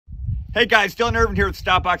Hey guys, Dylan Irvin here with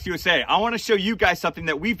Stopbox USA. I want to show you guys something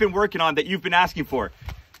that we've been working on that you've been asking for.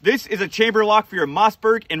 This is a chamber lock for your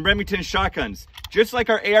Mossberg and Remington shotguns. Just like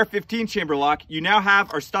our AR-15 chamber lock, you now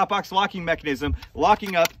have our Stopbox locking mechanism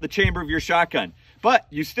locking up the chamber of your shotgun. But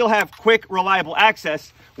you still have quick, reliable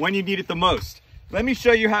access when you need it the most. Let me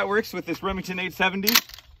show you how it works with this Remington 870.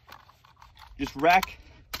 Just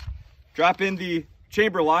drop in the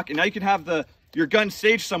chamber lock, and now you can have your gun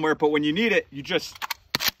staged somewhere, but when you need it, you just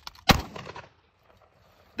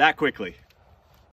that quickly.